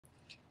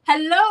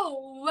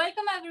Hello,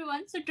 welcome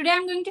everyone. So today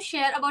I'm going to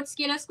share about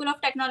Scalar School of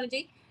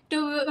Technology,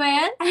 to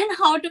where and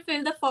how to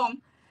fill the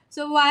form.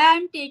 So why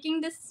I'm taking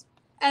this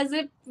as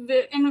a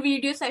in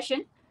video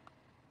session,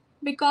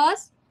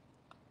 because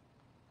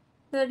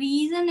the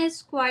reason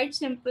is quite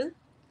simple.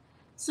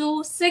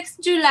 So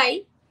 6th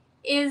July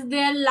is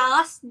their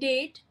last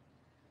date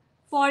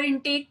for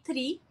intake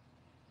 3,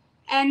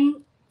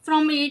 and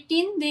from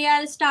 18 they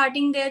are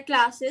starting their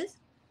classes.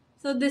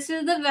 So this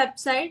is the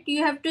website.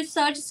 You have to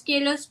search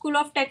Scalar School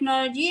of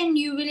Technology and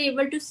you will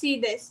able to see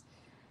this.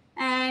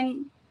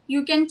 And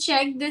you can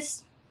check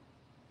this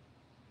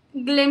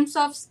glimpse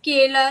of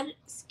Scalar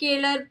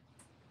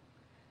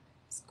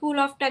School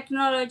of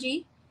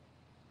Technology.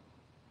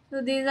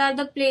 So these are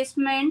the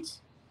placements.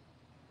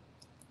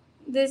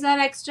 These are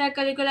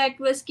extracurricular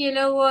activities,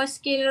 Scalar work,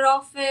 Scalar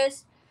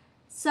office,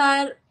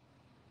 sir,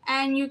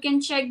 and you can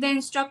check the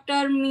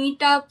instructor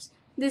meetups.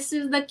 This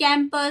is the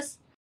campus.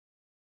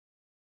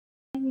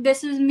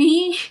 This is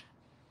me.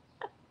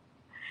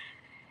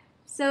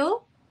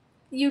 So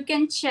you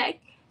can check.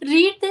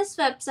 Read this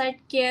website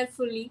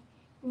carefully.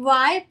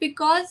 Why?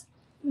 Because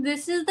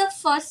this is the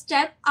first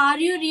step. Are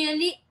you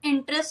really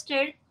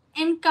interested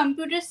in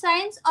computer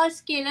science or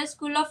Scalar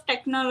School of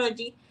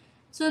Technology?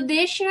 So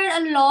they shared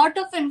a lot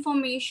of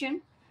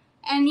information,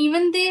 and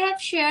even they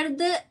have shared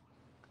the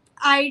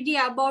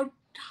idea about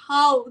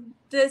how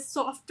this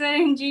software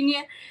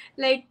engineer,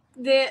 like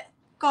the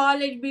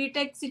college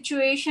BTech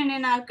situation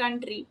in our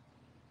country.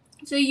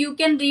 So you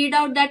can read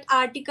out that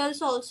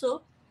articles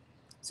also.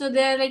 So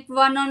they're like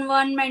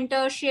one-on-one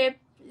mentorship,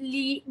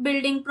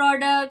 building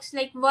products,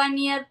 like 1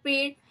 year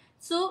paid.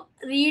 So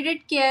read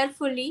it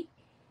carefully,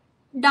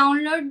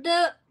 download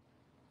the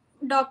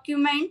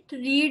document,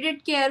 read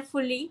it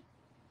carefully.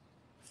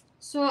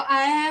 So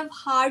I have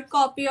hard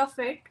copy of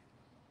it,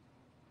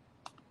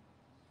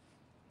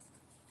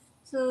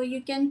 so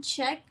you can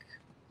check,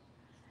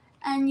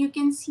 and you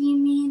can see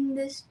me in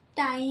this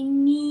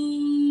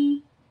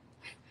tiny.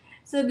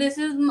 So this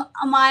is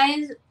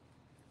my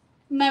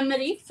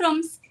memory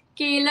from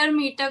Scalar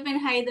meetup in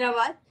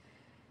Hyderabad.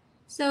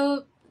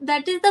 So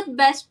that is the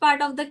best part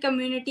of the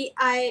community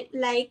I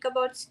like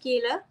about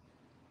Scalar.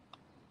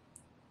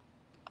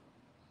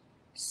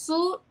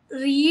 So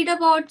read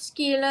about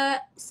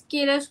Scalar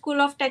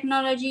School of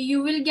Technology.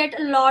 You will get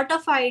a lot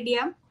of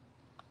idea.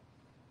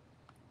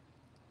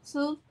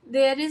 So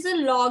there is a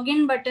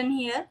login button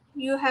here.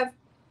 You have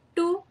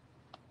to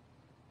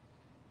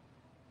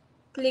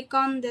click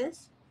on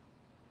this.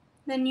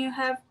 Then you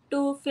have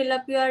to fill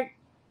up your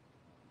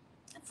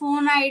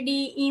phone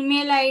ID,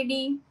 email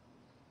ID.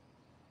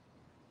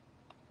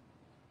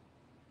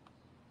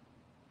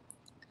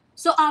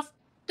 So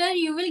after,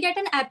 you will get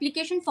an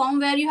application form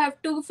where you have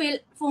to fill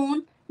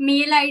phone,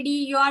 mail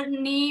ID, your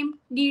name,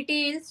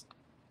 details.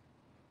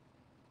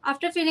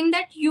 After filling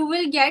that, you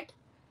will get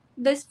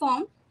this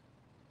form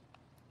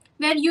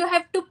where you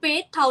have to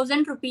pay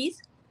 1,000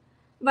 rupees,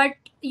 but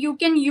you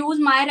can use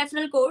my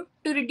referral code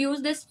to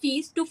reduce this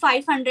fees to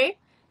 500.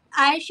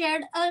 I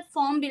shared a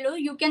form below.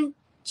 You can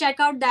check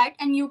out that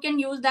and you can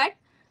use that,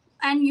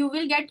 and you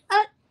will get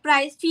a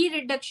price fee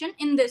reduction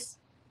in this.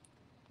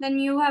 Then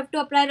you have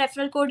to apply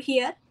referral code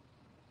here,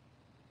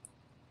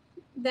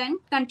 then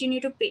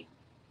continue to pay.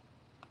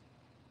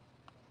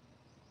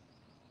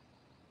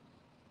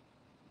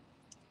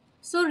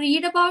 So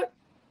read about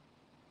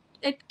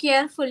it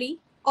carefully,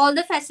 all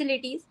the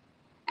facilities.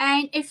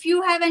 And if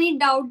you have any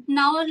doubt,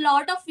 now a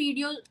lot of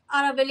videos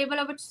are available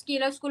about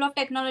Scalar School of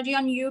Technology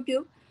on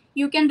YouTube.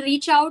 You can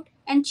reach out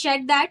and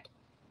check that.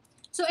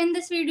 So in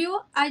this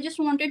video, I just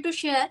wanted to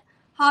share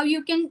how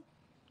you can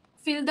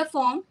fill the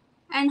form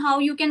and how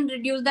you can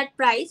reduce that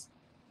price.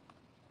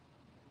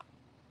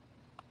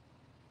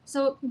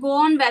 So go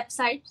on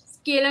website,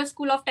 Scalar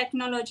School of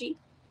Technology.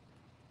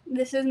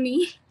 This is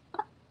me,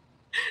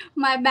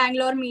 my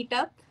Bangalore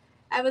meetup.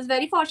 I was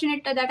very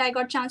fortunate that I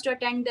got chance to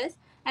attend this.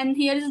 And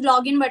here is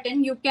login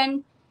button. You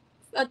can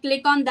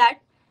click on that.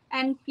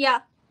 And yeah,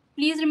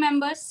 please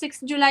remember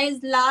 6th July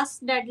is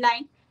last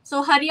deadline.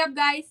 So hurry up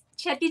guys.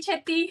 Cheti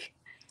cheti.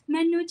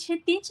 Menu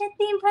cheti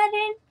cheti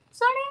bharin.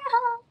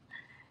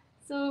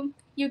 So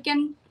you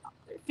can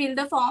fill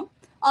the form.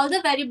 All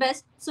the very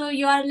best. So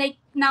you are like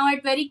now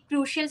at very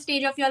crucial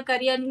stage of your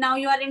career. Now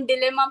you are in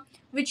dilemma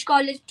which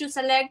college to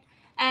select,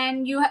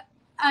 and you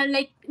are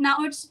like now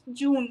it's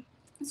June,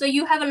 so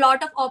you have a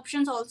lot of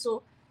options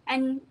also,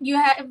 and you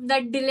have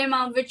that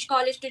dilemma which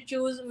college to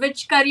choose,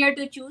 which career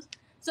to choose.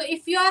 So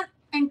if you are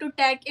into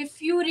tech,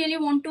 if you really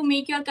want to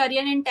make your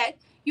career in tech,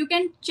 you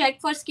can check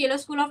for Scalar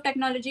School of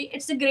Technology.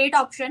 It's a great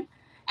option,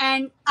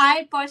 and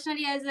I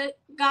personally, as a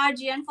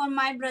guardian for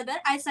my brother,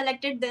 I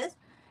selected this.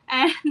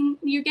 And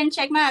you can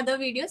check my other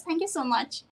videos. Thank you so much.